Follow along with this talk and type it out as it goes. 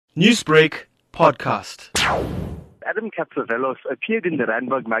Newsbreak Podcast. Adam Catzavelos appeared in the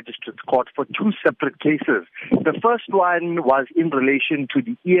Randburg Magistrates court for two separate cases. The first one was in relation to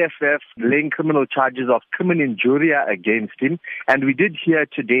the EFF laying criminal charges of criminal injuria against him. And we did hear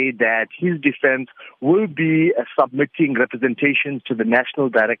today that his defense will be submitting representations to the National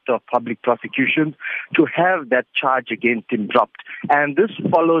Director of Public Prosecutions to have that charge against him dropped. And this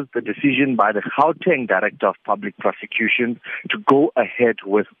follows the decision by the Gauteng Director of Public Prosecutions to go ahead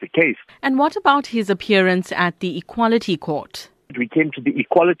with the case. And what about his appearance at the Equality Court? We came to the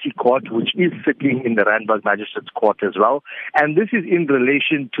Equality Court, which is sitting in the Randburg Magistrates Court as well. And this is in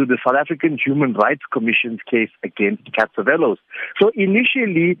relation to the South African Human Rights Commission's case against Catzavelos. So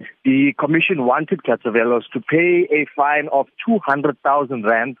initially, the commission wanted Catzavelos to pay a fine of 200,000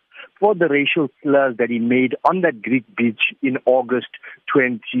 rand for the racial slurs that he made on that Greek beach in August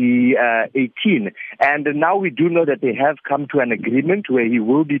 2018. And now we do know that they have come to an agreement where he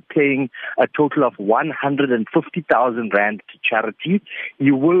will be paying a total of 150,000 rand to charity.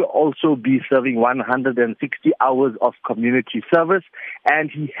 He will also be serving 160 hours of community service,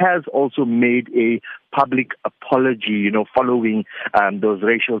 and he has also made a public apology, following those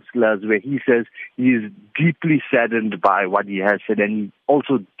racial slurs, where he says he is deeply saddened by what he has said, and he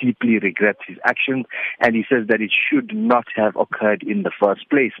also deeply regrets his actions, and he says that it should not have occurred in the first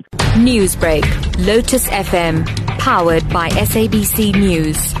place. Newsbreak, Lotus FM, powered by SABC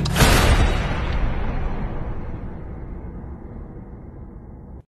News.